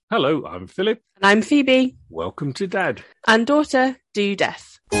Hello, I'm Philip. And I'm Phoebe. Welcome to Dad. And Daughter Do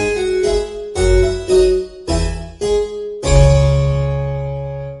Death.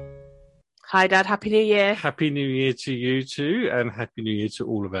 Hi, Dad. Happy New Year. Happy New Year to you too, and Happy New Year to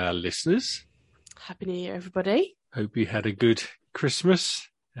all of our listeners. Happy New Year, everybody. Hope you had a good Christmas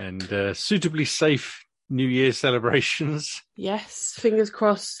and suitably safe New Year celebrations. Yes, fingers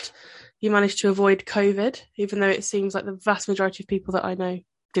crossed you managed to avoid COVID, even though it seems like the vast majority of people that I know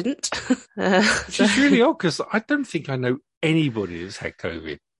didn't. Which is really odd, because I don't think I know anybody that's had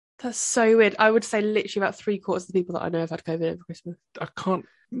COVID. That's so weird. I would say literally about 3/4 of the people that I know have had COVID over Christmas. I can't...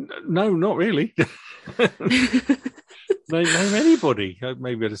 No, not really. Don't know anybody.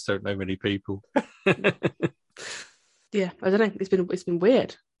 Maybe I just don't know many people. Yeah, I don't know. It's been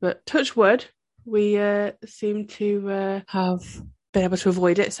weird, but touch wood, we seem to have been able to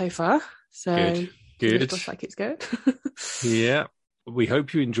avoid it so far. So good. It looks like it's good. Yeah, we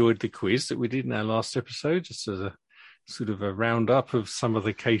hope you enjoyed the quiz that we did in our last episode, just as a sort of a roundup of some of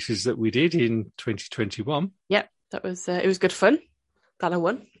the cases that we did in 2021. Yep, that was it was good fun. Glad I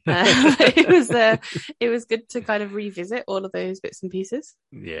won. It was good to kind of revisit all of those bits and pieces.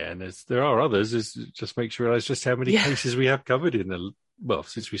 Yeah, and there are others. It just makes you realise just how many cases we have covered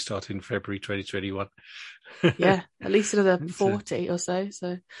since we started in February 2021. Yeah, at least another 40 or so.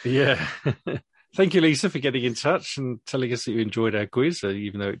 So yeah. Thank you, Lisa, for getting in touch and telling us that you enjoyed our quiz,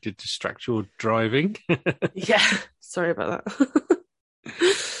 even though it did distract your driving. Yeah, sorry about that.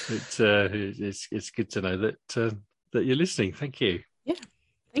 It's good to know that you're listening. Thank you. Yeah,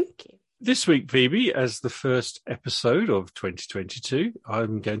 thank you. This week, Phoebe, as the first episode of 2022,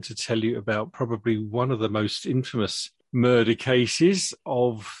 I'm going to tell you about probably one of the most infamous murder cases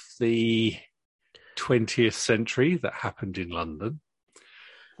of the 20th century that happened in London.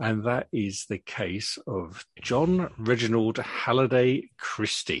 And that is the case of John Reginald Halliday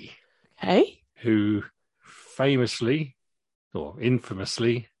Christie. Okay. Who famously, or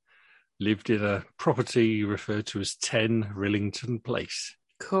infamously, lived in a property referred to as 10 Rillington Place.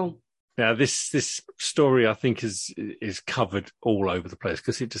 Cool. Now, this story, I think, is covered all over the place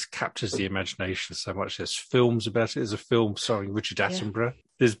because it just captures the imagination so much. There's films about it. There's a film starring Richard Attenborough. Yeah.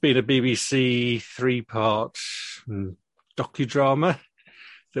 There's been a BBC 3-part docudrama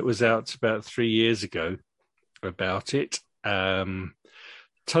that was out about 3 years ago about it. Tons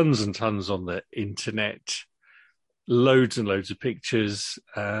and tons on the internet. Loads and loads of pictures.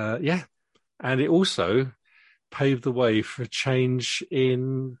 And it also paved the way for a change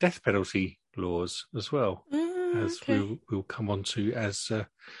in death penalty laws as well, as we'll come on to as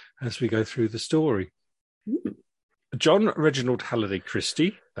we go through the story. Ooh. John Reginald Halliday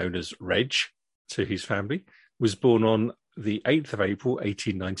Christie, known as Reg to his family, was born on the 8th of April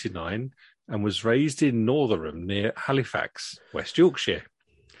 1899 and was raised in Northerham near Halifax, West Yorkshire.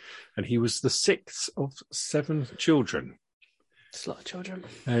 And he was the 6th of 7 children. It's a lot of children.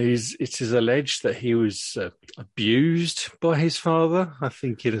 It is alleged that he was abused by his father. I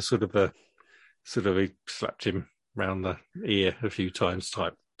think in a sort of he slapped him round the ear a few times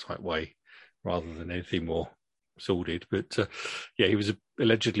type way, rather than anything more sordid. But he was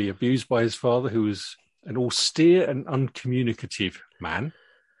allegedly abused by his father, who was an austere and uncommunicative man.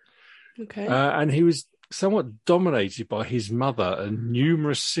 Okay. And he was somewhat dominated by his mother and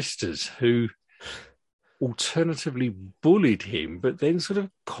numerous sisters who alternatively bullied him, but then sort of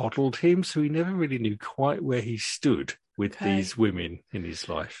coddled him, so he never really knew quite where he stood with these women in his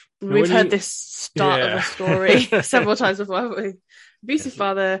life. We've heard this start of a story several times before, haven't we? Abusive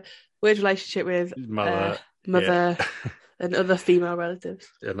father, weird relationship with mother and other female relatives.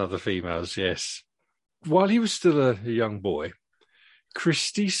 And other females, yes. While he was still a young boy,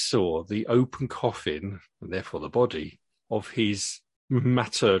 Christie saw the open coffin, and therefore the body, of his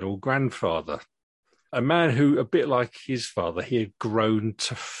maternal grandfather. A man who, a bit like his father, he had grown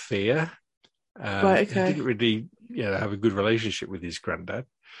to fear. He didn't really have a good relationship with his granddad.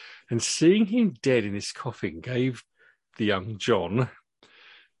 And seeing him dead in his coffin gave the young John,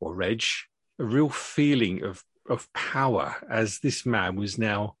 or Reg, a real feeling of power, as this man was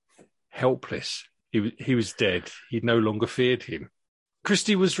now helpless. He was dead. He no longer feared him.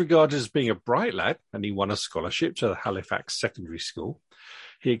 Christie was regarded as being a bright lad, and he won a scholarship to the Halifax Secondary School.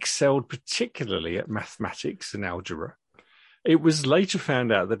 He excelled particularly at mathematics and algebra. It was later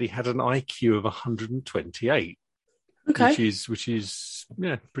found out that he had an IQ of 128, which is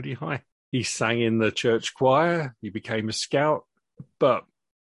pretty high. He sang in the church choir. He became a scout, but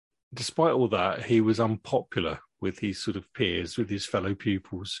despite all that, he was unpopular with his sort of peers, with his fellow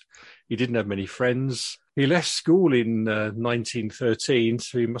pupils. He didn't have many friends. He left school in 1913,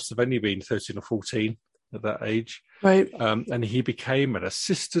 so he must have only been 13 or 14 at that age. Right. And he became an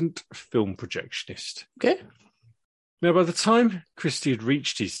assistant film projectionist. Okay. Now, by the time Christie had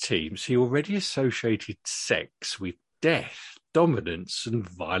reached his teens, he already associated sex with death, dominance, and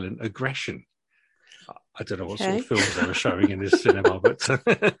violent aggression. I don't know what sort of films they were showing in this cinema, but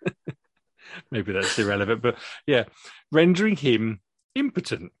maybe that's irrelevant. But yeah, rendering him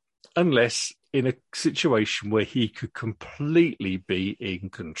impotent unless in a situation where he could completely be in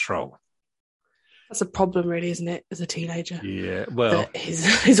control. That's a problem, really, isn't it, as a teenager? Yeah, well...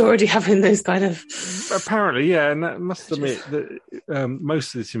 He's already having those kind of... Apparently, yeah, and I must admit that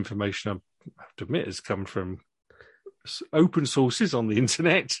most of this information, I have to admit, has come from open sources on the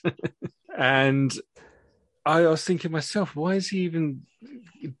internet. And I was thinking myself, why is he even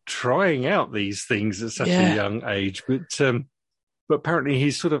trying out these things at such a young age? But apparently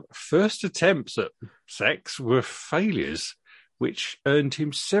his sort of first attempts at sex were failures, which earned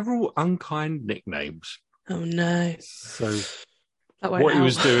him several unkind nicknames. Oh, no. So what he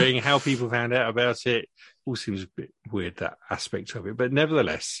was doing, how people found out about it, all seems a bit weird, that aspect of it. But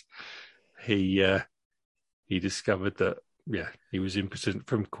nevertheless, he discovered that, he was impotent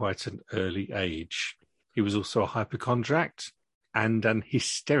from quite an early age. He was also a hypochondriac and an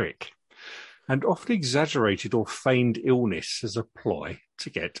hysteric, and often exaggerated or feigned illness as a ploy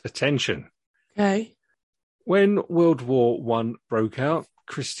to get attention. Okay. When World War I broke out,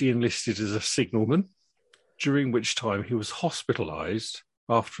 Christie enlisted as a signalman, during which time he was hospitalised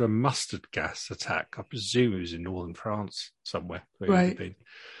after a mustard gas attack. I presume he was in northern France somewhere. Where right. He'd been.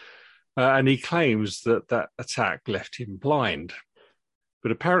 And he claims that attack left him blind.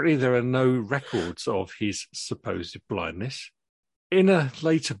 But apparently there are no records of his supposed blindness. In a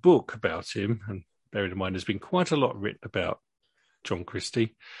later book about him, and bearing in mind there's been quite a lot written about John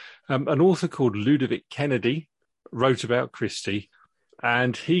Christie, an author called Ludovic Kennedy wrote about Christie,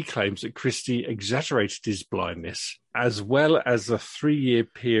 and he claims that Christie exaggerated his blindness, as well as a 3-year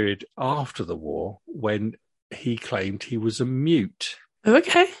period after the war when he claimed he was a mute.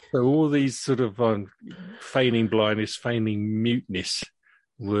 Okay. So all these sort of feigning blindness, feigning muteness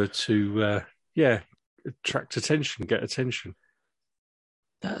were to, attract attention, get attention.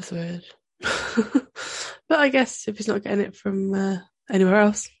 That's weird. But I guess if he's not getting it from anywhere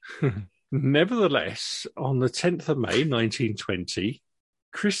else. Nevertheless, on the 10th of May, 1920,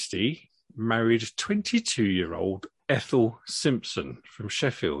 Christie married 22-year-old Ethel Simpson from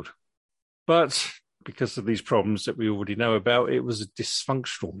Sheffield. But because of these problems that we already know about, it was a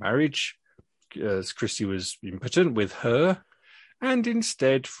dysfunctional marriage, as Christie was impotent with her and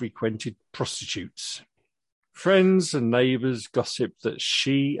instead frequented prostitutes. Friends and neighbours gossiped that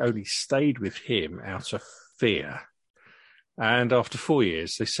she only stayed with him out of fear. And after 4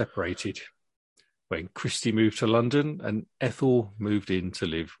 years, they separated when Christie moved to London and Ethel moved in to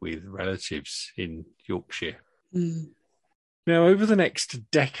live with relatives in Yorkshire. Mm. Now, over the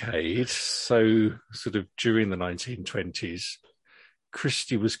next decade, so sort of during the 1920s,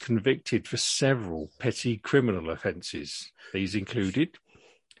 Christie was convicted for several petty criminal offences. These included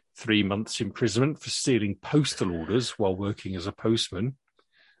 3 months imprisonment for stealing postal orders while working as a postman.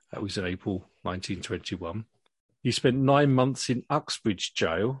 That was in April 1921. He spent 9 months in Uxbridge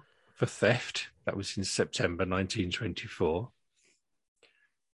jail for theft. That was in September 1924.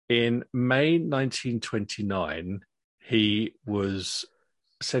 In May 1929, he was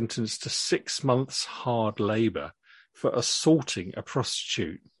sentenced to 6 months hard labour for assaulting a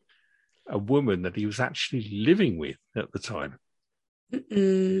prostitute, a woman that he was actually living with at the time.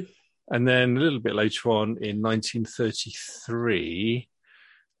 Mm-mm. And then a little bit later on, in 1933,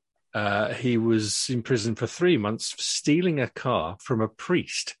 he was in prison for 3 months for stealing a car from a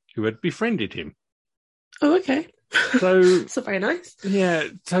priest who had befriended him. Oh, okay. So that's not very nice. Yeah.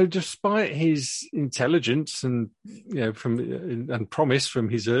 So despite his intelligence and and promise from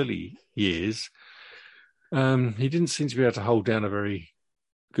his early years, he didn't seem to be able to hold down a very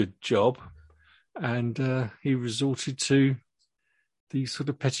good job, and he resorted to these sort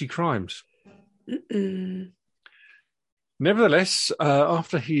of petty crimes. Mm-mm. Nevertheless,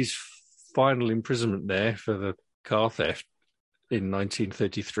 after his final imprisonment there for the car theft in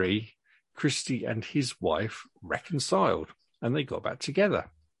 1933, Christie and his wife reconciled and they got back together.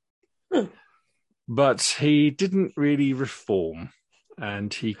 But he didn't really reform,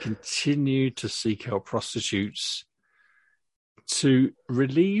 and he continued to seek out prostitutes to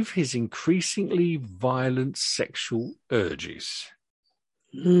relieve his increasingly violent sexual urges.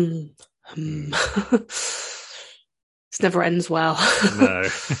 This never ends well. No.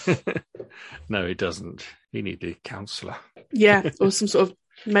 No, it doesn't. He needed a counsellor. Yeah, or some sort of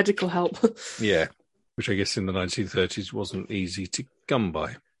medical help. Yeah, which I guess in the 1930s wasn't easy to come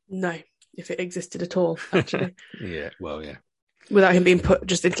by. No. if it existed at all, actually. Yeah, well, yeah. Without him being put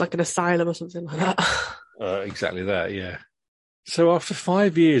just into like an asylum or something like that. Exactly that, yeah. So after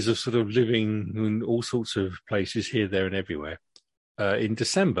 5 years of sort of living in all sorts of places here, there and everywhere, in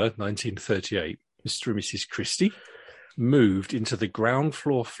December 1938, Mr. and Mrs. Christie moved into the ground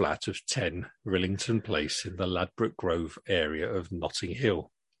floor flat of 10 Rillington Place in the Ladbroke Grove area of Notting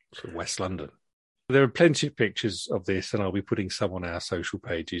Hill, so West London. There are plenty of pictures of this, and I'll be putting some on our social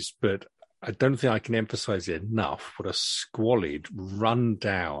pages, but I don't think I can emphasize it enough what a squalid,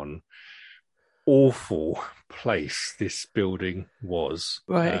 run-down, awful place this building was.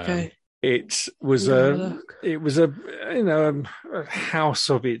 Right, okay. It was a house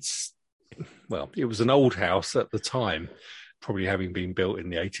of its. Well, it was an old house at the time, probably having been built in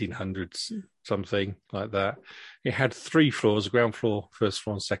the 1800s, something like that. It had 3 floors: ground floor, first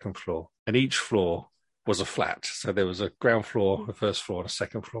floor, and second floor, and each floor was a flat. So there was a ground floor, a first floor, and a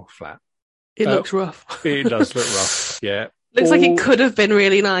second floor flat. It looks rough. It does look rough, yeah. Looks like it could have been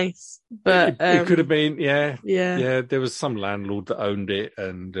really nice, but it could have been, yeah. Yeah. There was some landlord that owned it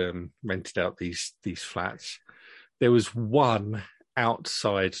and rented out these flats. There was one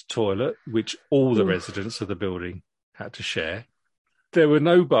outside toilet which all the residents of the building had to share. There were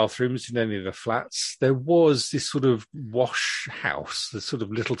no bathrooms in any of the flats. There was this sort of wash house, this sort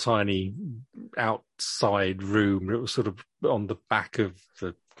of little tiny outside room. It was sort of on the back of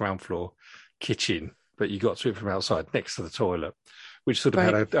the ground floor kitchen, but you got to it from outside next to the toilet, which sort of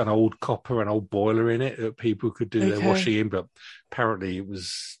had an old copper, an old boiler in it that people could do their washing in. But apparently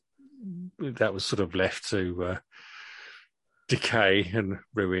that was sort of left to decay and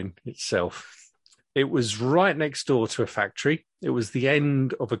ruin itself. It was right next door to a factory. It was the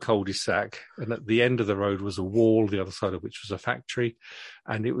end of a cul-de-sac, and at the end of the road was a wall, the other side of which was a factory,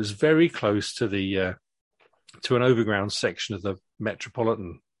 and it was very close to the to an overground section of the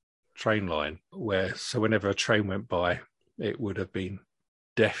Metropolitan train line, so whenever a train went by, it would have been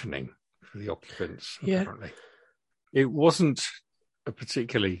deafening for the occupants. Apparently, it wasn't a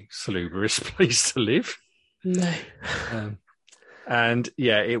particularly salubrious place to live. No. And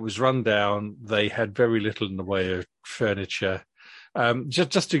it was run down. They had very little in the way of furniture.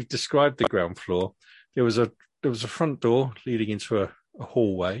 Just to describe the ground floor, there was a front door leading into a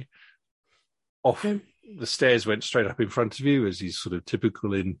hallway. The stairs went straight up in front of you, as is sort of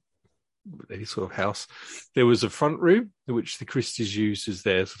typical in any sort of house. There was a front room, which the Christies used as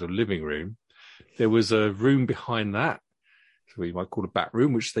their sort of living room. There was a room behind that, so you might call a back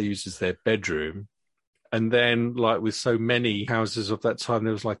room, which they used as their bedroom. And then, like with so many houses of that time,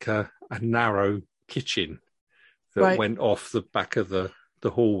 there was like a narrow kitchen that went off the back of the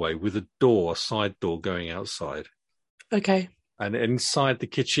hallway with a side door going outside. Okay. And inside the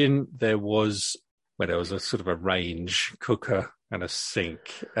kitchen, there was a sort of a range cooker and a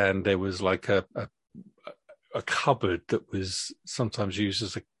sink. And there was like a cupboard that was sometimes used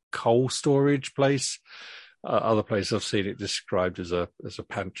as a coal storage place. Other places I've seen it described as a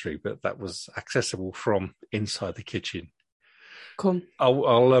pantry, but that was accessible from inside the kitchen. Cool.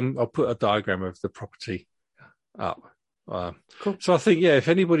 I'll put a diagram of the property up. Cool. So I think, if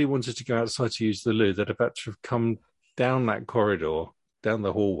anybody wanted to go outside to use the loo, they'd have had to have come down that corridor, down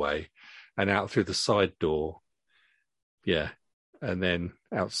the hallway, and out through the side door. Yeah, and then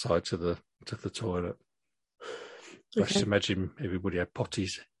outside to the toilet. So I just imagine everybody had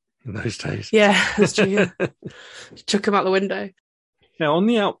potties in those days. Yeah, that's true. Yeah. Chuck them out the window. Now, on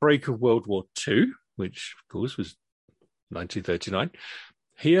the outbreak of World War II, which of course was 1939,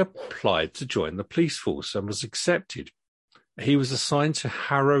 he applied to join the police force and was accepted. He was assigned to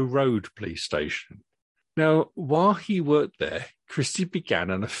Harrow Road Police Station. Now, while he worked there, Christie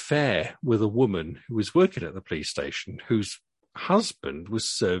began an affair with a woman who was working at the police station, whose husband was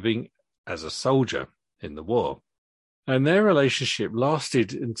serving as a soldier in the war. And their relationship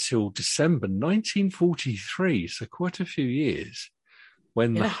lasted until December 1943, so quite a few years,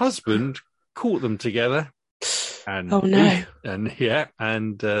 when the husband caught them together. And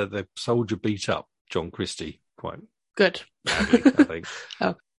the soldier beat up John Christie quite good, badly, I think.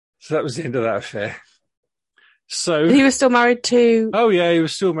 So that was the end of that affair. So he was still married to. Oh yeah, he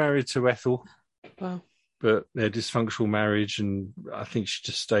was still married to Ethel. Wow. But their dysfunctional marriage, and I think she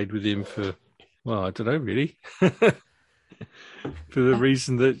just stayed with him for, I don't know, really. For the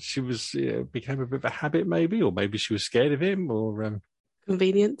reason that she was became a bit of a habit, maybe, or maybe she was scared of him, or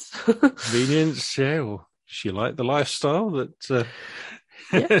convenience. Or she liked the lifestyle that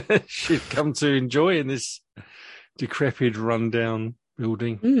she'd come to enjoy in this decrepit, rundown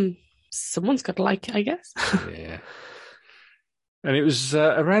building. Someone's got to like it, I guess. Yeah. And it was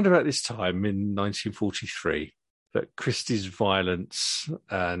around about this time in 1943 that Christie's violence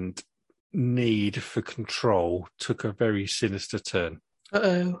and need for control took a very sinister turn.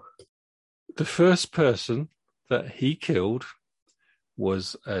 Uh-oh. The first person that he killed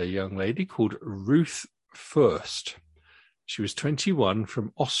was a young lady called Ruth First. She was 21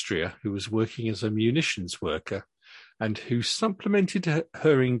 from Austria who was working as a munitions worker and who supplemented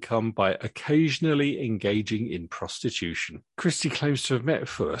her income by occasionally engaging in prostitution. Christie claims to have met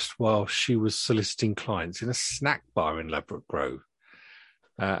First while she was soliciting clients in a snack bar in Ladbroke Grove.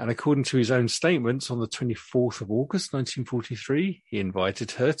 And according to his own statements, on the 24th of August 1943, he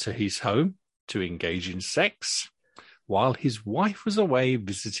invited her to his home to engage in sex while his wife was away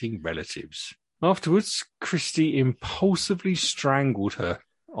visiting relatives. Afterwards, Christie impulsively strangled her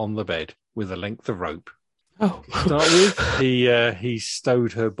on the bed with a length of rope. Oh. To start with, he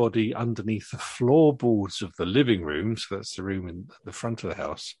stowed her body underneath the floorboards of the living room, so that's the room in the front of the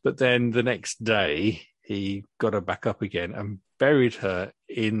house. But then the next day, he got her back up again and buried her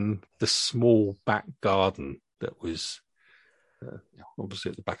in the small back garden that was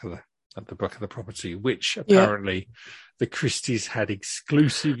obviously at the back of the property, which apparently the Christies had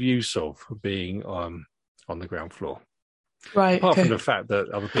exclusive use of for being on the ground floor. Right. Apart from the fact that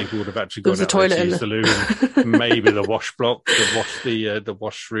other people would have actually gone out to use the loo and maybe the wash block, the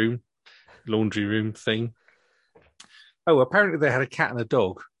washroom, laundry room thing. Oh, apparently they had a cat and a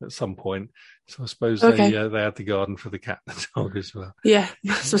dog at some point. So I suppose they had the garden for the cat and the dog as well. Yeah,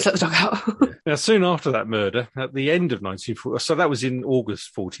 supposed to let the dog out. Now, soon after that murder, at the end of 1940, so that was in August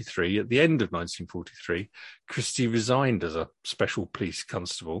 43, at the end of 1943, Christie resigned as a special police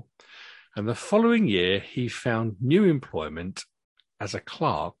constable. And the following year, he found new employment as a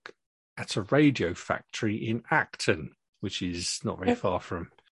clerk at a radio factory in Acton, which is not very far from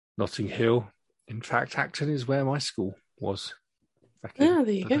Notting Hill. In fact, Acton is where my school was. There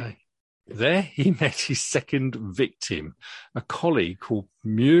you go. There he met his second victim, a colleague called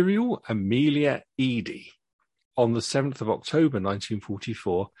Muriel Amelia Eady. On the 7th of October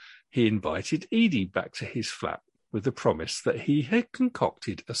 1944, he invited Eady back to his flat with the promise that he had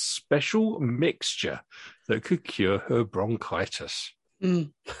concocted a special mixture that could cure her bronchitis. I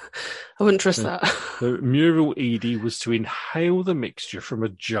wouldn't trust that. So Muriel Eady was to inhale the mixture from a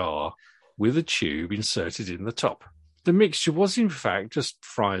jar with a tube inserted in the top. The mixture was, in fact, just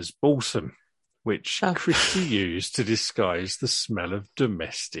Friar's balsam, which Christie used to disguise the smell of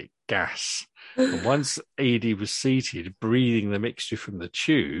domestic gas. And once Eady was seated, breathing the mixture from the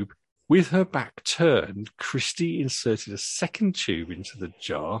tube, with her back turned, Christie inserted a second tube into the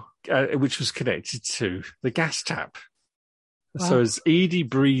jar, which was connected to the gas tap. Wow. So as Eady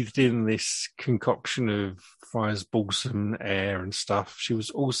breathed in this concoction of Friar's balsam air and stuff, she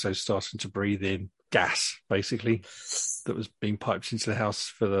was also starting to breathe in gas, basically, that was being piped into the house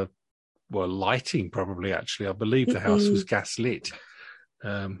for the lighting, probably, actually. I believe the house was gas lit.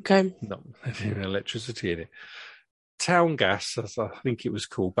 Not having electricity in it. Town gas, as I think it was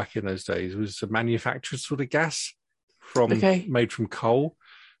called back in those days, was a manufactured sort of gas made from coal,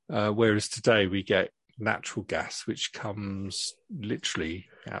 whereas today we get natural gas, which comes literally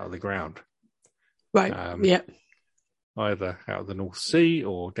out of the ground. Right, Either out of the North Sea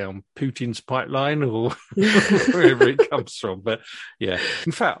or down Putin's pipeline or wherever it comes from. But yeah,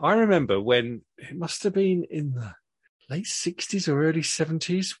 in fact, I remember when it must have been in the late 60s or early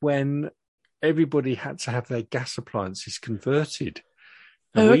 70s when everybody had to have their gas appliances converted.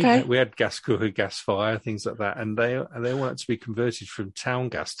 And we had gas cooker, gas fire, things like that, and they all had to be converted from town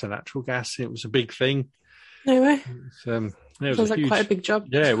gas to natural gas. It was a big thing. No way. It was sounds like quite a big job.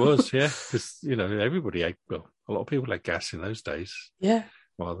 Yeah, it was. Yeah, because everybody had, a lot of people had gas in those days. Yeah,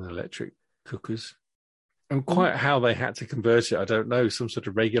 rather than electric cookers. And quite how they had to convert it, I don't know. Some sort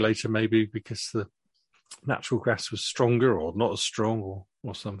of regulator, maybe, because the natural gas was stronger or not as strong,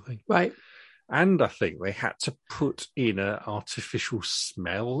 or something. Right. And I think they had to put in an artificial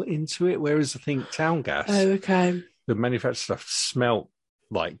smell into it, whereas I think town gas, the manufactured stuff, smelt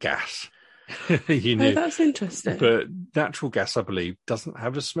like gas. That's interesting. But natural gas, I believe, doesn't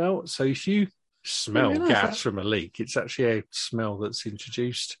have a smell. So if you smell gas from a leak, it's actually a smell that's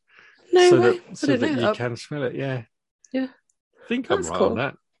introduced. So that you can smell it. Yeah. Yeah. I think that's I'm right on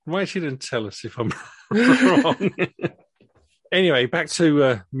that. Write it and tell us if I'm wrong. Anyway, back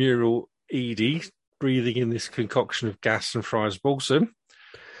to Muriel Eady breathing in this concoction of gas and Friar's balsam.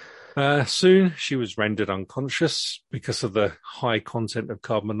 Soon she was rendered unconscious because of the high content of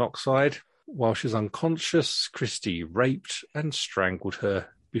carbon monoxide. While she was unconscious, Christie raped and strangled her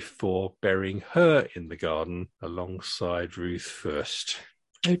before burying her in the garden alongside Ruth First.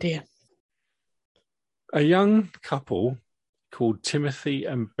 Oh dear. A young couple called Timothy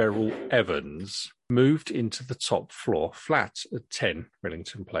and Beryl Evans moved into the top floor flat at 10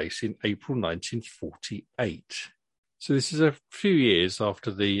 Millington Place in April 1948. So this is a few years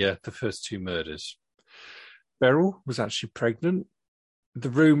after the first two murders. Beryl was actually pregnant. The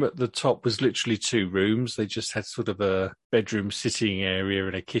room at the top was literally two rooms. They just had sort of a bedroom sitting area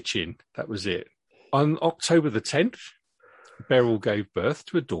and a kitchen. That was it. On October the 10th, Beryl gave birth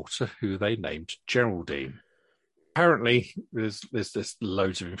to a daughter who they named Geraldine. Apparently, there's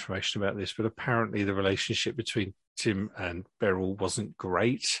loads of information about this, but apparently the relationship between Tim and Beryl wasn't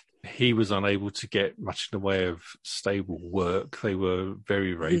great. He was unable to get much in the way of stable work. They were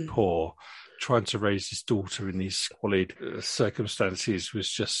very, very poor. Trying to raise his daughter in these squalid circumstances was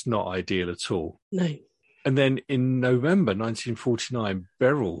just not ideal at all. No. And then in November 1949,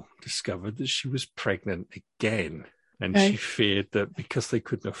 Beryl discovered that she was pregnant again. And she feared that because they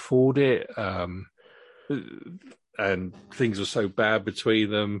couldn't afford it, and things were so bad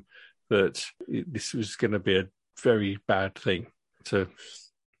between them, that this was going to be a very bad thing to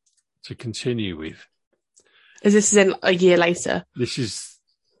continue with. Is this in a year later? This is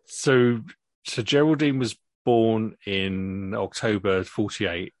so Geraldine was born in October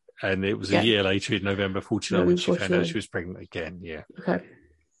 48, and it was a year later in November 49 when she found out she was pregnant again. Yeah. Okay.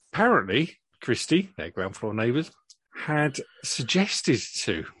 Apparently, Christy, their ground floor neighbours, had suggested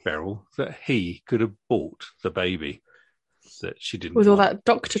to Beryl that he could abort the baby that she didn't with all want. that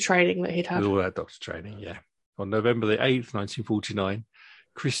doctor training that he'd had. With all that doctor training, yeah. On November the 8th, 1949,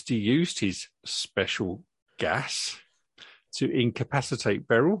 Christy used his special gas to incapacitate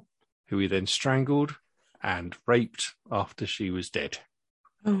Beryl, who he then strangled and raped after she was dead.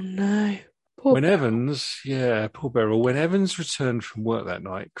 Oh, no. Poor Beryl. Poor Beryl. When Evans returned from work that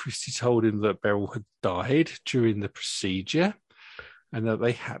night, Christy told him that Beryl had died during the procedure and that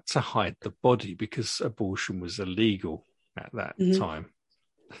they had to hide the body because abortion was illegal at that time,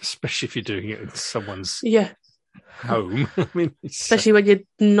 especially if you're doing it in someone's home. I mean, especially when you're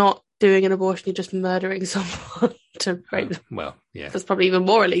not doing an abortion, you're just murdering someone to rape them. Well, yeah. That's probably even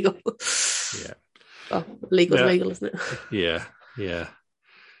more illegal. Yeah. Well, legal's legal, isn't it? Yeah, yeah.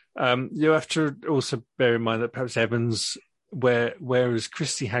 You have to also bear in mind that perhaps Evans, whereas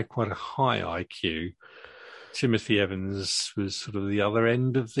Christy had quite a high IQ, Timothy Evans was sort of the other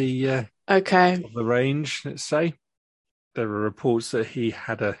end of the of the range, let's say. There were reports that he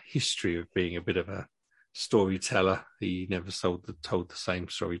had a history of being a bit of a storyteller. He never told the same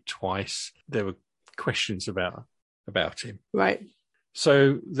story twice. There were questions about him. Right.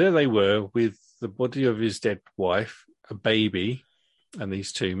 So there they were with the body of his dead wife, a baby, and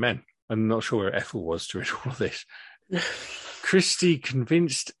these two men. I'm not sure where Ethel was during all of this. Christy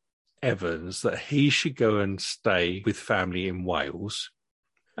convinced Evans that he should go and stay with family in Wales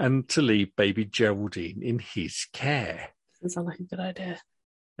and to leave baby Geraldine in his care. Doesn't sound like a good idea.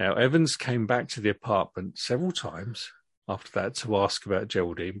 Now, Evans came back to the apartment several times after that to ask about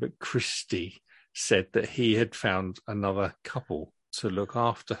Geraldine, but Christy said that he had found another couple to look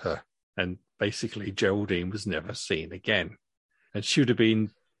after her, and basically Geraldine was never seen again. And she would have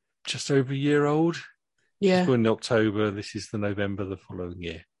been just over a year old. Yeah. She was born in October. This is the November the following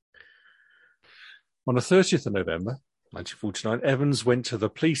year. On the 30th of November, 1949, Evans went to the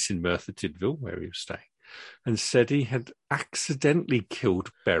police in Merthyr Tydfil, where he was staying, and said he had accidentally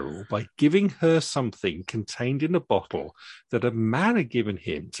killed Beryl by giving her something contained in a bottle that a man had given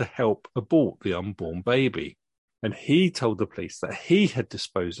him to help abort the unborn baby. And he told the police that he had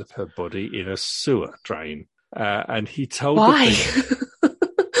disposed of her body in a sewer drain. And he told Why?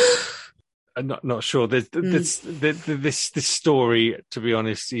 I'm not sure. This story, to be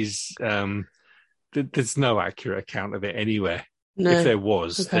honest, is there's no accurate account of it anywhere. No. If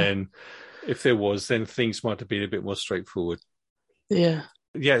there was, then things might have been a bit more straightforward. Yeah.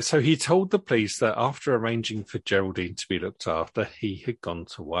 Yeah. So he told the police that after arranging for Geraldine to be looked after, he had gone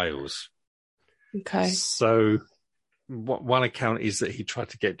to Wales. Okay. So one account is that he tried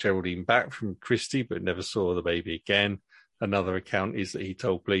to get Geraldine back from Christy, but never saw the baby again. Another account is that he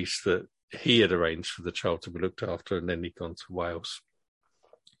told police that he had arranged for the child to be looked after, and then he'd gone to Wales.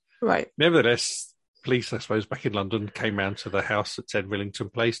 Right. Nevertheless, police, I suppose, back in London came round to the house at 10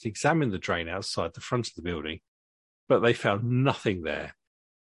 Willington Place and examined the drain outside the front of the building, but they found nothing there.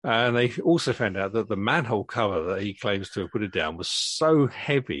 And they also found out that the manhole cover that he claims to have put it down was so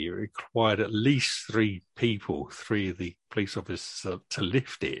heavy it required at least three of the police officers to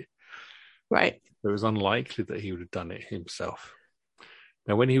lift it. Right. It was unlikely that he would have done it himself.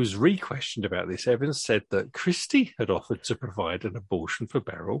 Now, when he was re-questioned about this, Evans said that Christy had offered to provide an abortion for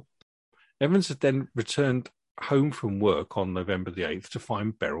Beryl. Evans had then returned home from work on November the 8th to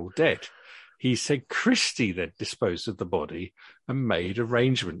find Beryl dead. He said Christie then disposed of the body and made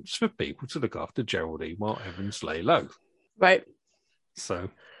arrangements for people to look after Geraldine while Evans lay low. Right.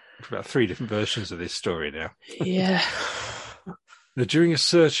 So, about 3 different versions of this story now. Yeah. Now, during a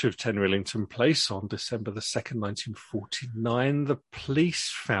search of 10 Rillington Place on December the 2nd, 1949, the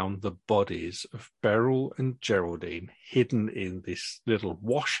police found the bodies of Beryl and Geraldine hidden in this little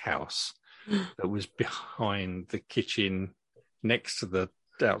wash house that was behind the kitchen next to the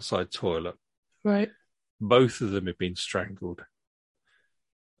outside toilet. Right. Both of them had been strangled.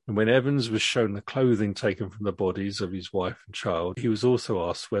 And when Evans was shown the clothing taken from the bodies of his wife and child, he was also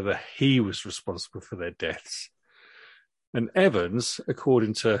asked whether he was responsible for their deaths. And Evans,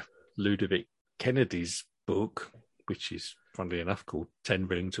 according to Ludovic Kennedy's book, which is, funnily enough, called 10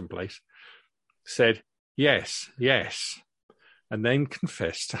 Rillington Place, said, yes, and then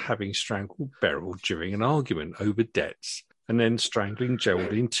confessed to having strangled Beryl during an argument over debts, and then strangling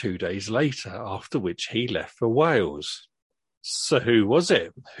Geraldine 2 days later, after which he left for Wales. So who was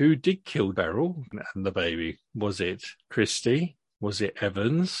it? Who did kill Beryl and the baby? Was it Christie? Was it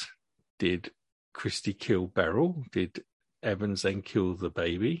Evans? Did Christie kill Beryl? Did Evans then kill the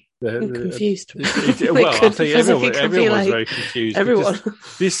baby? I'm confused. Well, I think everyone was very confused. Everyone.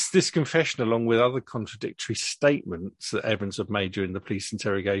 This confession, along with other contradictory statements that Evans had made during the police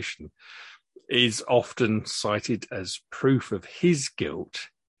interrogation, is often cited as proof of his guilt.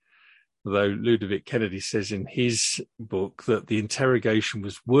 Though Ludovic Kennedy says in his book that the interrogation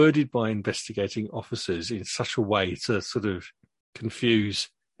was worded by investigating officers in such a way to sort of confuse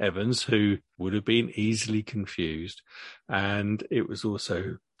Evans, who would have been easily confused, and it was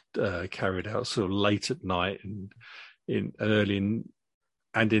also carried out sort of late at night and in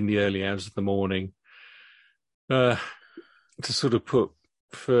the early hours of the morning, to sort of put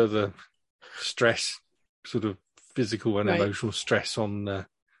further stress, sort of physical and emotional stress on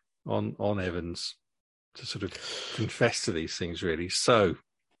Evans to sort of confess to these things, really. So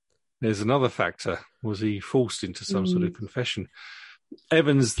there's another factor. Was he forced into some sort of confession?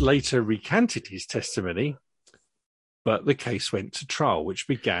 Evans later recanted his testimony, but the case went to trial, which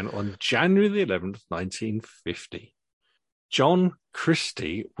began on January the 11th, 1950. John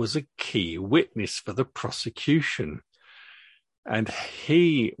Christie was a key witness for the prosecution, and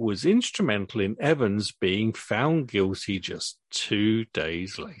he was instrumental in Evans being found guilty just 2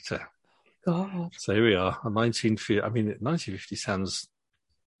 days later. God. So here we are, 1950. I mean, 1950 sounds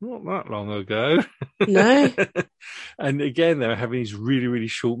not that long ago. No. And again, they were having these really, really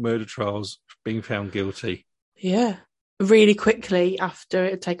short murder trials, being found guilty. Yeah. Really quickly after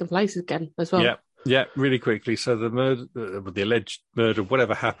it had taken place again as well. Yeah, really quickly. So the murder, the alleged murder,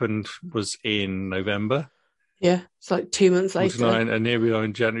 whatever happened, was in November. Yeah, it's like 2 months later. And here we are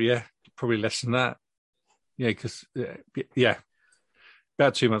in January. Yeah, probably less than that. Yeah, because,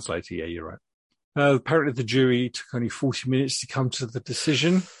 about 2 months later. Yeah, you're right. Apparently the jury took only 40 minutes to come to the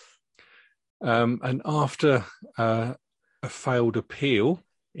decision. And after a failed appeal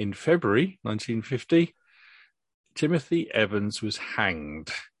in February 1950, Timothy Evans was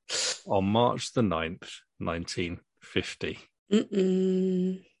hanged on March the 9th, 1950.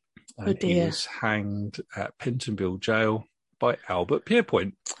 Mm-mm. And he was hanged at Pentonville Jail by Albert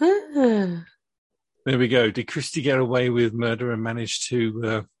Pierpoint. Ah. There we go. Did Christie get away with murder and manage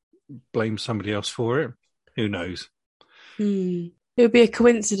to blame somebody else for it? Who knows? It would be a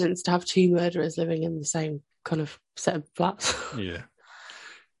coincidence to have 2 murderers living in the same kind of set of flats. Yeah.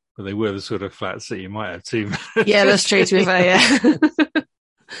 But they were the sort of flats that you might have 2. Yeah, that's true, to be fair, yeah.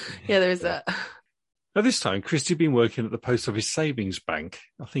 Yeah, there is that. At this time, Christie had been working at the Post Office Savings Bank,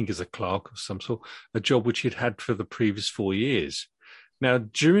 I think as a clerk of some sort, a job which he'd had for the previous 4 years. Now,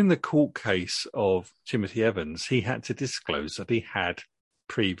 during the court case of Timothy Evans, he had to disclose that he had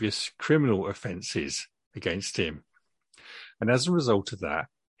previous criminal offences against him. And as a result of that,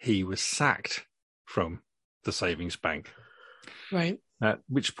 he was sacked from the savings bank. Right. At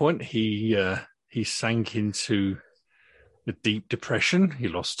which point he sank into a deep depression. He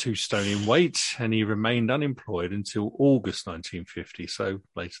lost 2 stone in weight, and he remained unemployed until August 1950, so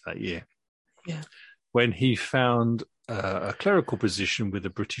later that year. Yeah. When he found a clerical position with the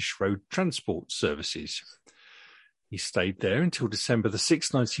British Road Transport Services. He stayed there until December the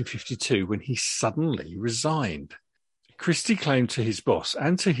 6th, 1952, when he suddenly resigned. Christie claimed to his boss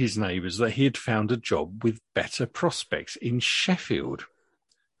and to his neighbours that he had found a job with better prospects in Sheffield,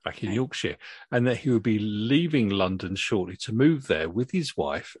 back in Yorkshire, and that he would be leaving London shortly to move there with his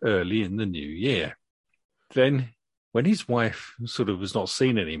wife early in the new year. Then, when his wife sort of was not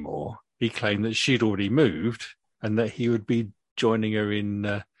seen anymore, he claimed that she'd already moved and that he would be joining her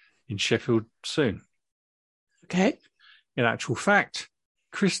in Sheffield soon. Okay. In actual fact,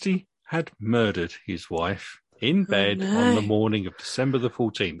 Christie had murdered his wife in bed on the morning of December the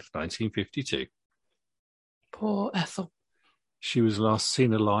 14th, 1952. Poor Ethel. She was last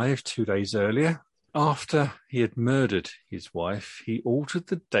seen alive 2 days earlier. After he had murdered his wife, he altered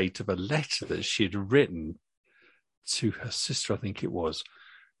the date of a letter that she had written to her sister, I think it was,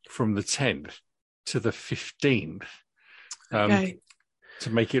 from the 10th to the 15th. To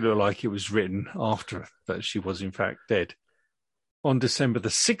make it look like it was written after that she was in fact dead. On December the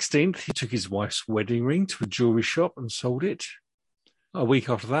 16th, he took his wife's wedding ring to a jewellery shop and sold it. A week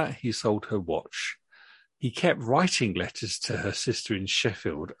after that, he sold her watch. He kept writing letters to her sister in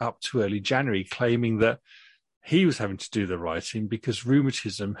Sheffield up to early January, claiming that he was having to do the writing because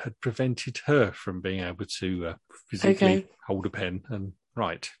rheumatism had prevented her from being able to physically hold a pen and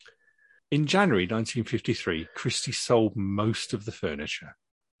write. In January 1953, Christie sold most of the furniture.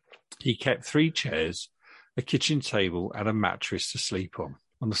 He kept 3 chairs, a kitchen table and a mattress to sleep on.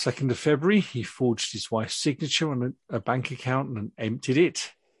 On the 2nd of February, he forged his wife's signature on a bank account and emptied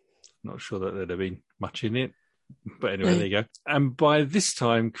it. Not sure that there'd have been much in it, but anyway, there you go. And by this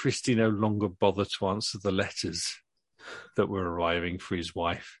time, Christie no longer bothered to answer the letters that were arriving for his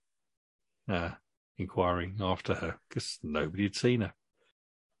wife, inquiring after her, because nobody had seen her.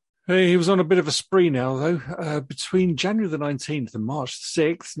 He was on a bit of a spree now, though. Between January the 19th and March the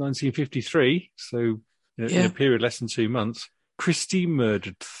 6th, 1953, so in a period less than 2 months, Christie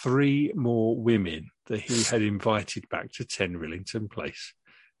murdered 3 more women that he had invited back to 10 Rillington Place.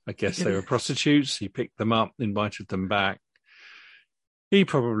 I guess they were prostitutes. He picked them up, invited them back. He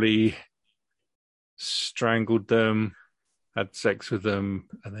probably strangled them, had sex with them,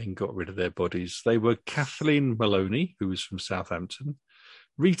 and then got rid of their bodies. They were Kathleen Maloney, who was from Southampton,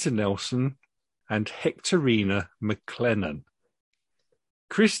 Rita Nelson, and Hectorina McLennan.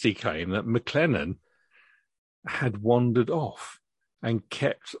 Christie claimed that McLennan had wandered off and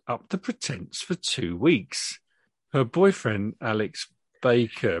kept up the pretense for 2 weeks. Her boyfriend, Alex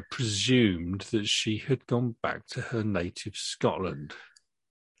Baker, presumed that she had gone back to her native Scotland.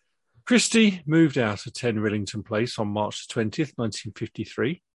 Christie moved out of 10 Rillington Place on March 20th,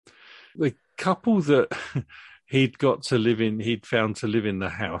 1953. The couple that he'd found to live in the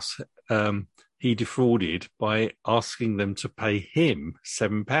house, he defrauded by asking them to pay him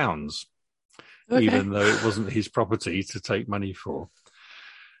 £7, even though it wasn't his property to take money for.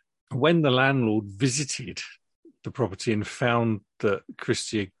 When the landlord visited the property and found that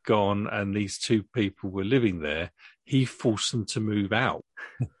Christie had gone and these 2 people were living there, he forced them to move out.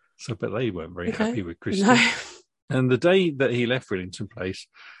 But they weren't very happy with Christie. No. And the day that he left Rillington Place,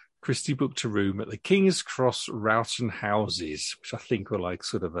 Christie booked a room at the King's Cross Roughton Houses, which I think were like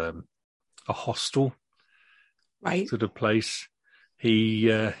sort of a hostel sort of place.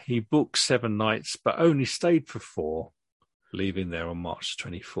 He booked 7 nights, but only stayed for 4, leaving there on March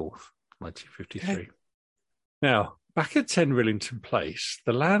 24th, 1953. Okay. Now, back at 10 Rillington Place,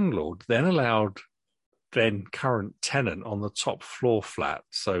 the landlord then allowed current tenant on the top floor flat.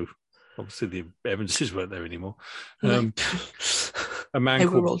 So obviously the Evanses weren't there anymore. They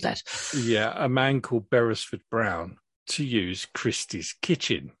were all dead. Yeah, a man called Beresford Brown to use Christie's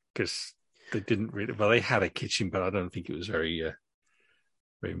kitchen because they didn't really. Well, they had a kitchen, but I don't think it was very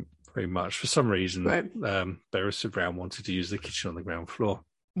much. For some reason, Beresford Brown wanted to use the kitchen on the ground floor.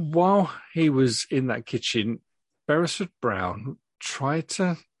 While he was in that kitchen, Beresford Brown tried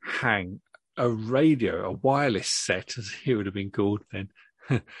to hang a radio, a wireless set, as it would have been called then,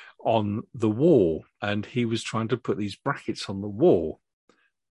 on the wall. And he was trying to put these brackets on the wall.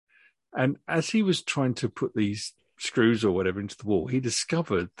 And as he was trying to put these screws or whatever into the wall, he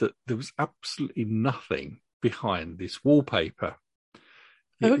discovered that there was absolutely nothing behind this wallpaper.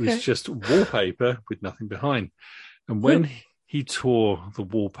 It was just wallpaper with nothing behind. And when he tore the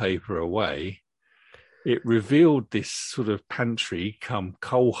wallpaper away, it revealed this sort of pantry come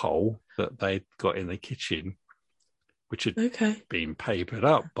coal hole that they'd got in the kitchen, which had been papered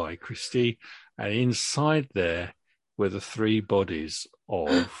up by Christie. And inside there were the 3 bodies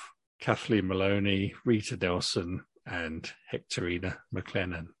of Kathleen Maloney, Rita Nelson, and Hectorina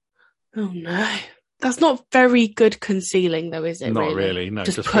McLennan. Oh, no. That's not very good concealing, though, is it? Not really, no.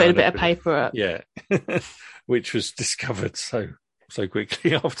 Just put a bit of paper up. Yeah, which was discovered so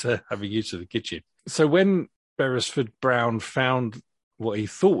quickly after having use of the kitchen. So when Beresford Brown found what he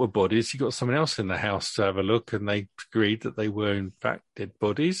thought were bodies, he got someone else in the house to have a look, and they agreed that they were, in fact, dead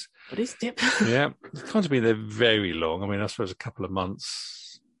bodies. Bodies, yep. Yeah, it can't have been there very long. I mean, I suppose a couple of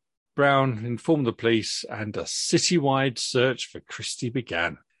months. Brown informed the police, and a citywide search for Christie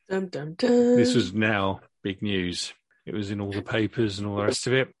began. Dum, dum, dum. This was now big news. It was in all the papers and all the rest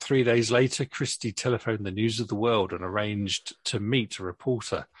of it. 3 days later, Christie telephoned the News of the World and arranged to meet a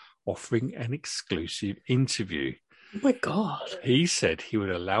reporter offering an exclusive interview. Oh my God. He said he would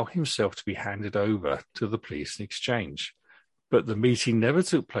allow himself to be handed over to the police in exchange. But the meeting never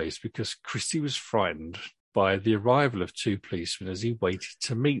took place because Christie was frightened by the arrival of two policemen as he waited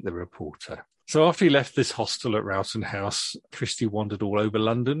to meet the reporter. So after he left this hostel at Rowton House, Christie wandered all over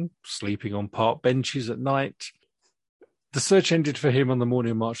London, sleeping on park benches at night. The search ended for him on the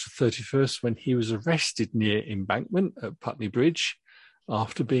morning of March the 31st when he was arrested near Embankment at Putney Bridge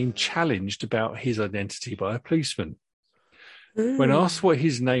after being challenged about his identity by a policeman. When asked what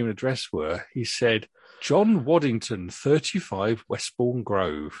his name and address were, he said, John Waddington, 35 Westbourne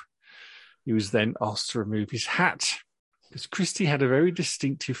Grove. He was then asked to remove his hat, because Christie had a very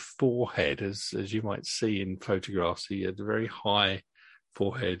distinctive forehead, as you might see in photographs. He had a very high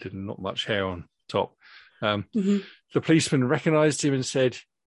forehead and not much hair on top. The policeman recognised him and said,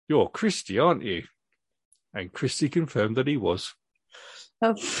 "You're Christie, aren't you?" And Christie confirmed that he was.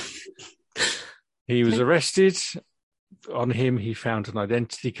 Oh. He was arrested. On him, he found an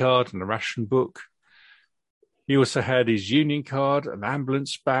identity card and a ration book. He also had his union card, an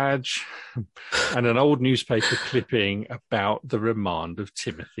ambulance badge, and an old newspaper clipping about the remand of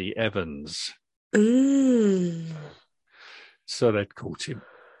Timothy Evans. So they'd caught him.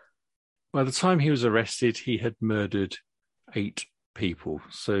 By the time he was arrested, he had murdered 8 people.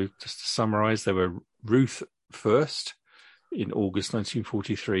 So just to summarise, there were Ruth First in August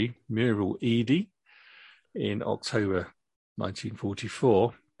 1943, Muriel Eady in October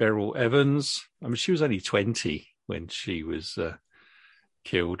 1944, Beryl Evans. I mean, she was only 20 when she was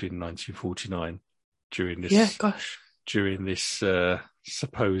killed in 1949 during this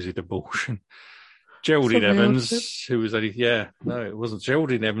supposed abortion. Geraldine Evans, who was only, it wasn't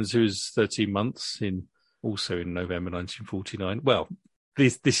Geraldine Evans, who was 13 months also in November 1949. Well,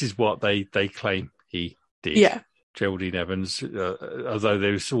 this is what they claim he did. Yeah. Geraldine Evans, although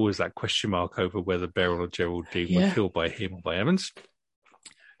there was always that question mark over whether Beryl or Geraldine were killed by him or by Evans.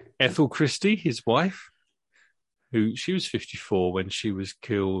 Ethel Christie, his wife, she was 54 when she was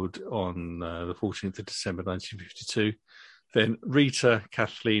killed on the 14th of December 1952. Then Rita,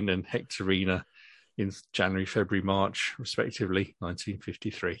 Kathleen and Hectorina in January, February, March, respectively,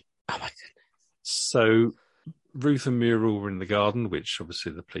 1953. Oh, my goodness. So Ruth and Muriel were in the garden, which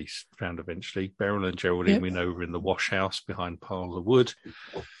obviously the police found eventually. Beryl and Geraldine, we know, were in the wash house behind piles of wood.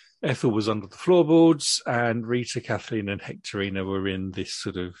 Ethel was under the floorboards, and Rita, Kathleen and Hectorina were in this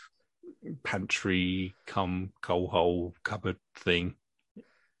sort of pantry cum coal hole cupboard thing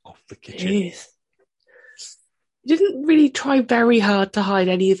off the kitchen. Jeez. He didn't really try very hard to hide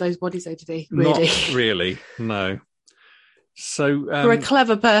any of those bodies, though, did he? Really? Not really, no. So for a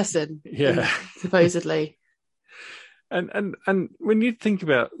clever person, supposedly. And when you think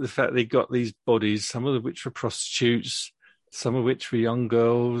about the fact they got these bodies, some of which were prostitutes, some of which were young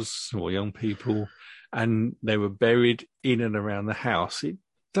girls or young people, and they were buried in and around the house, it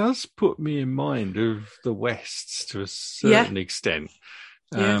does put me in mind of the Wests to a certain extent,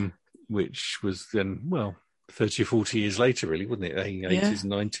 which was then, 30 or 40 years later, really, wasn't it? 80s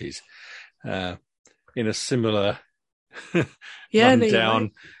and 90s, in a similar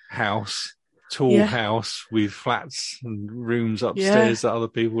run-down house, tall house with flats and rooms upstairs that other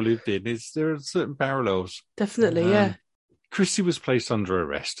people lived in. There are certain parallels. Definitely, Christie was placed under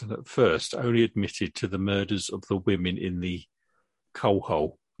arrest and at first only admitted to the murders of the women in the coal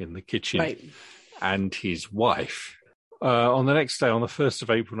hole in the kitchen and his wife. On the next day, on the 1st of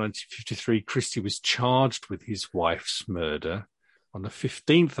April 1953, Christie was charged with his wife's murder. On the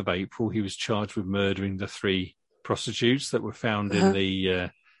 15th of April, he was charged with murdering the 3 prostitutes that were found in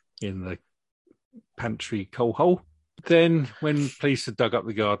the pantry coal hole. Then, when police had dug up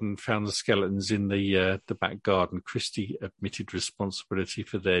the garden and found the skeletons in the back garden, Christie admitted responsibility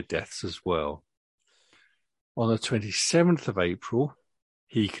for their deaths as well. On the 27th of April,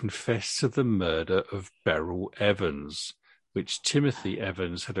 he confessed to the murder of Beryl Evans, which Timothy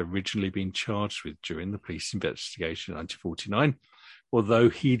Evans had originally been charged with during the police investigation in 1949, although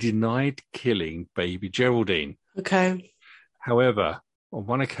he denied killing baby Geraldine. Okay. However, on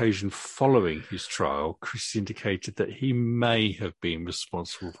one occasion following his trial, Christie indicated that he may have been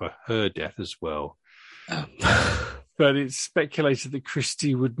responsible for her death as well. But it's speculated that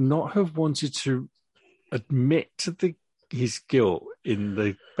Christie would not have wanted to admit to his guilt in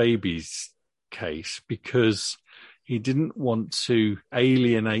the baby's case because he didn't want to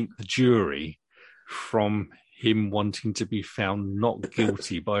alienate the jury from him wanting to be found not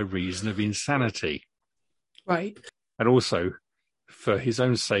guilty by reason of insanity. Right. And also for his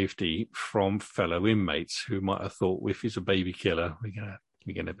own safety from fellow inmates who might have thought, if he's a baby killer,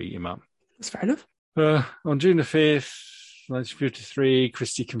 we're gonna beat him up. That's fair enough. On June the 5th, 1953,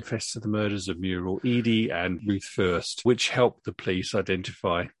 Christie confessed to the murders of Muriel Eady and Ruth First, which helped the police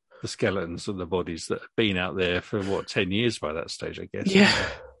identify the skeletons of the bodies that had been out there for, 10 years by that stage, I guess. Yeah.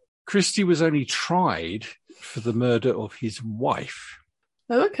 Christie was only tried for the murder of his wife.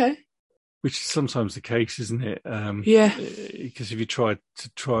 Oh, okay. Which is sometimes the case, isn't it? Yeah. Because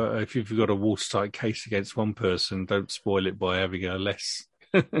if you've got a watertight case against one person, don't spoil it by having a less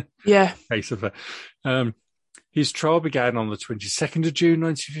case of that. His trial began on the 22nd of June,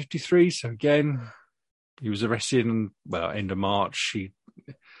 1953. So again, he was arrested in, end of March. He,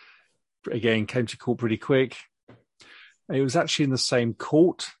 again, came to court pretty quick. It was actually in the same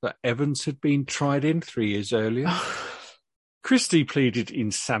court that Evans had been tried in 3 years earlier. Christie pleaded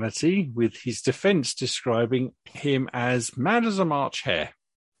insanity, with his defence describing him as mad as a March hare,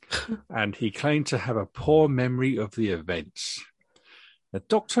 and he claimed to have a poor memory of the events. Now,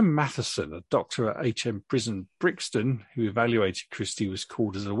 Dr. Matheson, a doctor at HM Prison Brixton, who evaluated Christie, was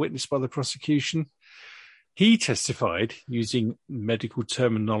called as a witness by the prosecution. He testified, using medical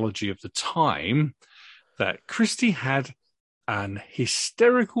terminology of the time, that Christie had an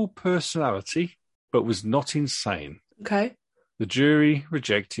hysterical personality, but was not insane. Okay. The jury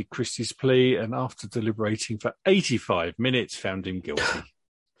rejected Christie's plea and, after deliberating for 85 minutes, found him guilty.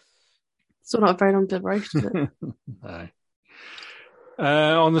 Still not a very long deliberation, is it? No.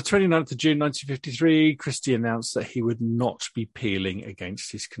 On the 29th of June 1953, Christie announced that he would not be appealing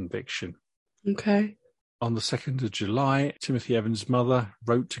against his conviction. Okay. On the 2nd of July, Timothy Evans' mother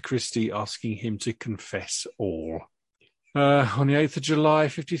wrote to Christie asking him to confess all. On the 8th of July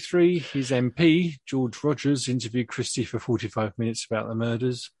 1953, his MP, George Rogers, interviewed Christie for 45 minutes about the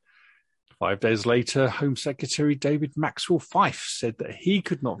murders. 5 days later, Home Secretary David Maxwell Fyfe said that he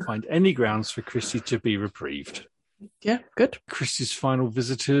could not find any grounds for Christie to be reprieved. Yeah, good. Christie's final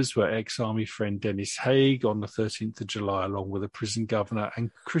visitors were ex-army friend Dennis Haig on the 13th of July, along with the prison governor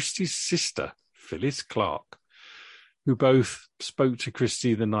and Christie's sister, Phyllis Clark, who both spoke to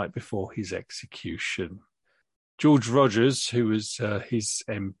Christie the night before his execution. George Rogers, who was his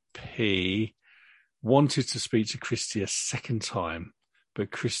MP, wanted to speak to Christie a second time,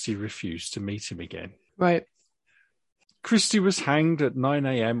 but Christie refused to meet him again. Right. Christie was hanged at 9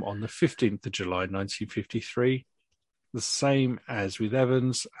 a.m. on the 15th of July 1953, the same as with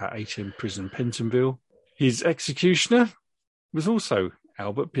Evans at HM Prison Pentonville. His executioner was also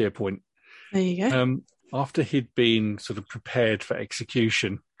Albert Pierpoint. There you go. After he'd been sort of prepared for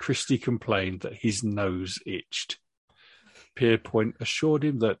execution, Christie complained that his nose itched. Pierpoint assured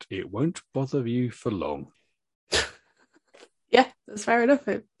him that it won't bother you for long. Yeah, that's fair enough.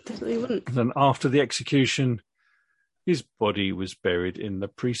 It definitely wouldn't. And then after the execution, his body was buried in the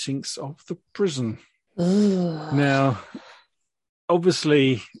precincts of the prison. Ugh. Now,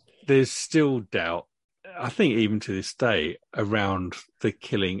 obviously, there's still doubt, I think even to this day, around the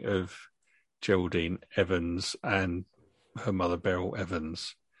killing of Geraldine Evans and her mother, Beryl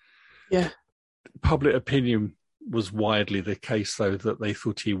Evans. Yeah. Public opinion was widely the case, though, that they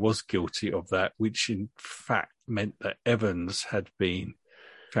thought he was guilty of that, which in fact meant that Evans had been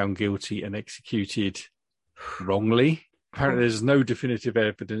found guilty and executed wrongly. Apparently, there's no definitive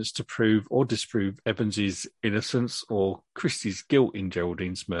evidence to prove or disprove Evans's innocence or Christie's guilt in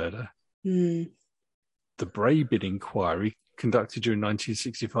Geraldine's murder. Mm. The Brabin inquiry, conducted during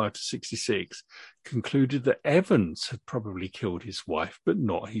 1965 to 66, concluded that Evans had probably killed his wife, but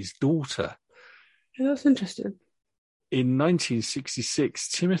not his daughter. Yeah, that's interesting. In 1966,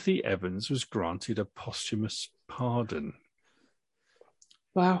 Timothy Evans was granted a posthumous pardon.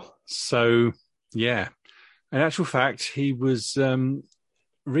 Wow. So, yeah. In actual fact, he was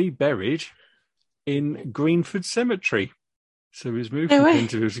reburied in Greenford Cemetery. So he was moved from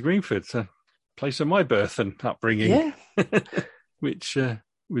Pentonville to Greenford, so place of my birth and upbringing. Yeah. Which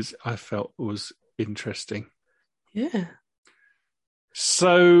I felt was interesting. Yeah.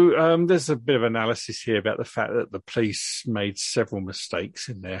 So there's a bit of analysis here about the fact that the police made several mistakes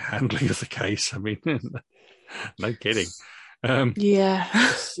in their handling of the case. I mean, no kidding. Yeah.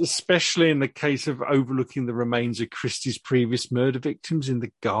 Especially in the case of overlooking the remains of Christie's previous murder victims in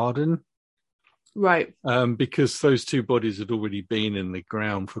the garden. Right. Because those two bodies had already been in the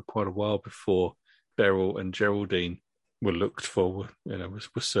ground for quite a while before Beryl and Geraldine were looked for,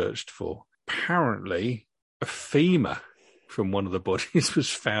 were searched for. Apparently, a femur from one of the bodies was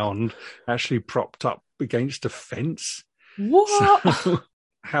found actually propped up against a fence. What? So,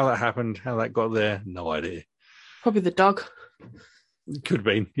 how that happened, how that got there, no idea. Probably the dog. Could have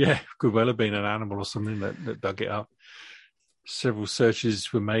been, yeah. Could well have been an animal or something that dug it up. Several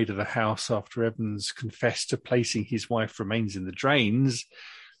searches were made of the house after Evans confessed to placing his wife's remains in the drains,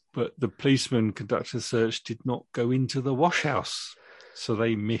 But the policeman conducting the search did not go into the wash house. So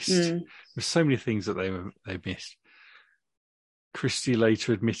they missed. There's so many things that they missed. Christie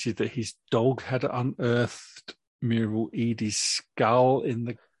later admitted that his dog had unearthed Muriel Eadie's skull in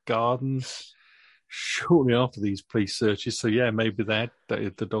the garden shortly after these police searches. So, yeah, maybe the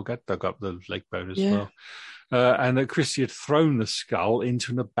dog had dug up the leg bone as well. And that Christie had thrown the skull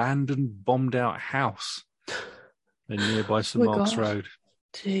into an abandoned, bombed-out house in nearby St. Mark's Road.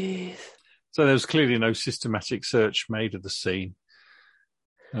 Jeez. So there was clearly no systematic search made of the scene.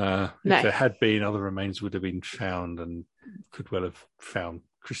 If there had been, other remains would have been found and could well have found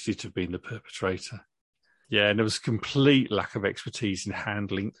Christie to have been the perpetrator. Yeah, and there was complete lack of expertise in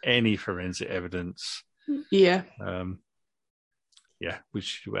handling any forensic evidence. Yeah.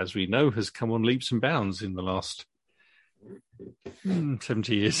 Which, as we know, has come on leaps and bounds in the last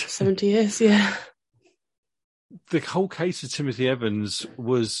 70 years. 70 years, yeah. The whole case of Timothy Evans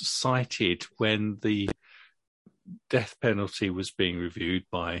was cited when the death penalty was being reviewed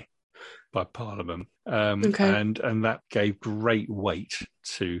by Parliament. And that gave great weight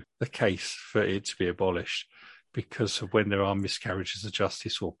to the case for it to be abolished, because of when there are miscarriages of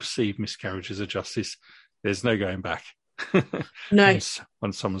justice or perceived miscarriages of justice, there's no going back. No.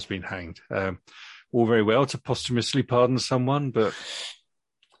 Once someone's been hanged. All very well to posthumously pardon someone, but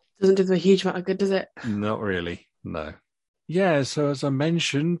doesn't do them a huge amount of good, does it? Not really, no. Yeah, so as I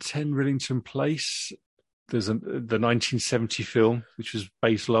mentioned, 10 Rillington Place, there's the 1970 film, which was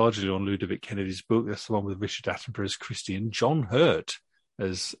based largely on Ludovic Kennedy's book. That's the one with Richard Attenborough as Christie and John Hurt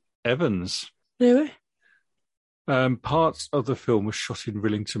as Evans. No way. Parts of the film were shot in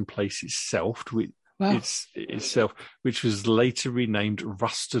Rillington Place itself, which was later renamed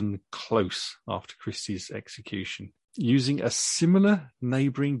Ruston Close after Christie's execution, using a similar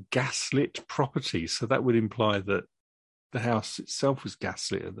neighbouring gaslit property. So that would imply that the house itself was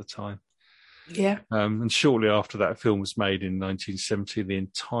gaslit at the time. Yeah. And shortly after that film was made in 1970, the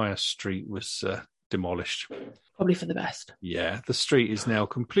entire street was demolished. Probably for the best. Yeah, the street is now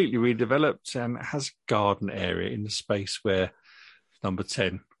completely redeveloped and has a garden area in the space where number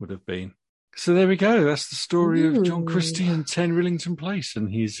 10 would have been. So there we go. That's the story of John Christie and 10 Rillington Place and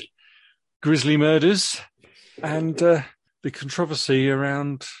his grisly murders and the controversy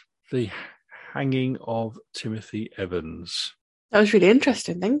around the hanging of Timothy Evans. That was really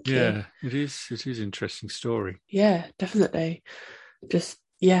interesting, thank you. Yeah, it is. It is an interesting story. Yeah, definitely. Just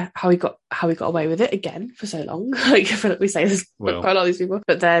how he got away with it again for so long. Like I feel like we say this quite a lot of these people,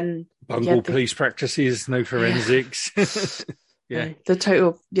 but then bungled police practices, no forensics. The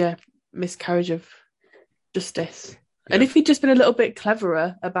total miscarriage of justice. Yeah. And if he'd just been a little bit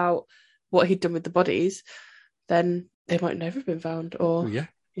cleverer about what he'd done with the bodies, then they might never have been found, or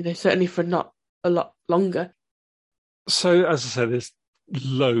certainly for not a lot longer. So, as I said, there's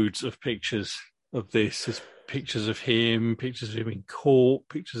loads of pictures of this. There's pictures of him in court,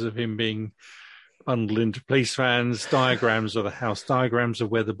 pictures of him being bundled into police vans, diagrams of the house, diagrams of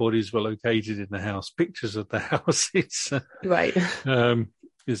where the bodies were located in the house, pictures of the house. It's right.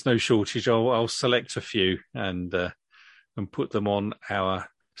 There's no shortage. I'll select a few and put them on our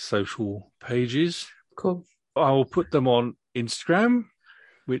social pages. Cool. I will put them on Instagram,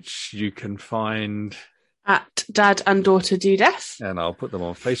 which you can find at Dad and Daughter Do Death. And I'll put them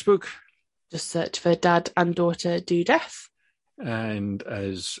on Facebook. Just search for Dad and Daughter Do Death. And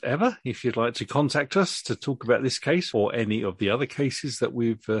as ever, if you'd like to contact us to talk about this case or any of the other cases that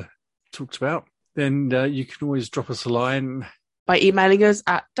we've talked about, then you can always drop us a line by emailing us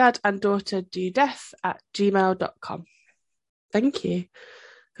at dadanddaughterdodeth@gmail.com. Thank you.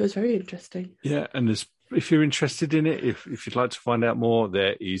 It was very interesting. Yeah, and if you're interested in it, if you'd like to find out more,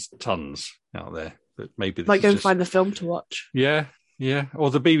 there is tons out there. But maybe might go and find the film to watch. Yeah,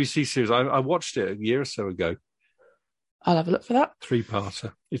 or the BBC series. I watched it a year or so ago. I'll have a look for that.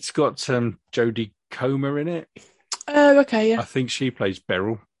 3-parter. It's got Jodie Comer in it. Oh, okay, yeah. I think she plays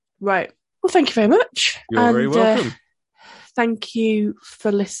Beryl. Right. Well, thank you very much. You're very welcome. Thank you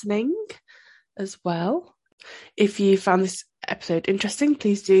for listening as well. If you found this episode interesting,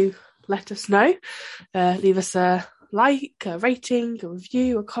 please do let us know. Leave us a like, a rating, a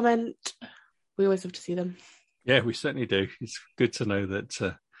review, a comment. We always love to see them. Yeah, we certainly do. It's good to know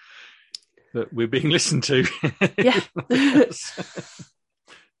that we're being listened to. Yeah.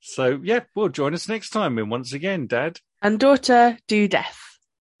 So, join us next time when once again, Dad and Daughter Do Death.